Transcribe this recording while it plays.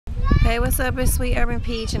Hey, what's up? It's Sweet Urban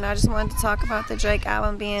Peach, and I just wanted to talk about the Drake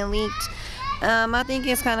album being leaked. I think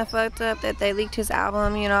it's kind of fucked up that they leaked his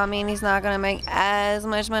album. You know what I mean? He's not gonna make as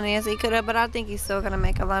much money as he could have, but I think he's still gonna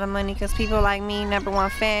make a lot of money because people like me,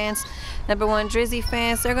 #1 fans, #1 Drizzy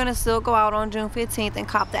fans, they're gonna still go out on June 15th and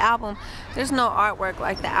cop the album. There's no artwork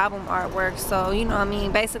like the album artwork, so you know what I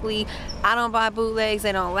mean? Basically, I don't buy bootlegs,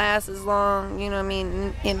 they don't last as long, you know what I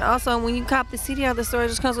mean? And also, when you cop the CD out of the store, it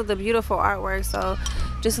just comes with a beautiful artwork. So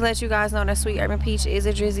just to let you guys know that Sweet Urban Peach is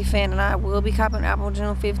a Drizzy fan, and I will be copping album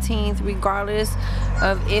June 15th, regardless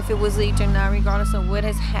of if it was leaked or not, regardless of what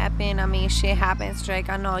has happened. I mean, shit happens,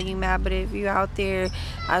 Drake. I know you mad, but if you out there,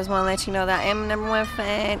 I just want to let you know that I am a #1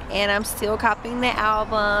 fan, and I'm still copying the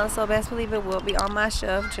album. So best believe it will be on my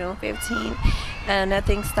shelf June 15th, and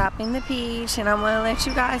nothing's stopping the Peach. And I want to let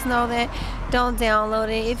you guys know that don't download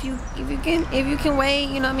it if you can wait.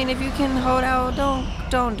 You know what I mean? If you can hold out,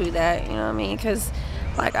 don't do that. You know what I mean? Because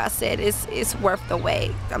like I said, it's worth the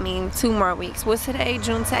wait. I mean, 2 more weeks. What's today?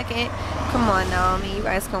 June 2nd? Come on now. I mean, you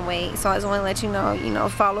guys can wait. So I just want to let you know,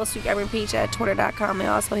 follow Sweet Urban Peach at twitter.com, and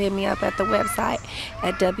also hit me up at the website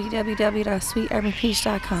at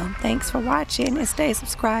www.sweeturbanpeach.com. Thanks for watching, and stay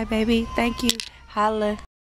subscribed, baby. Thank you. Holla.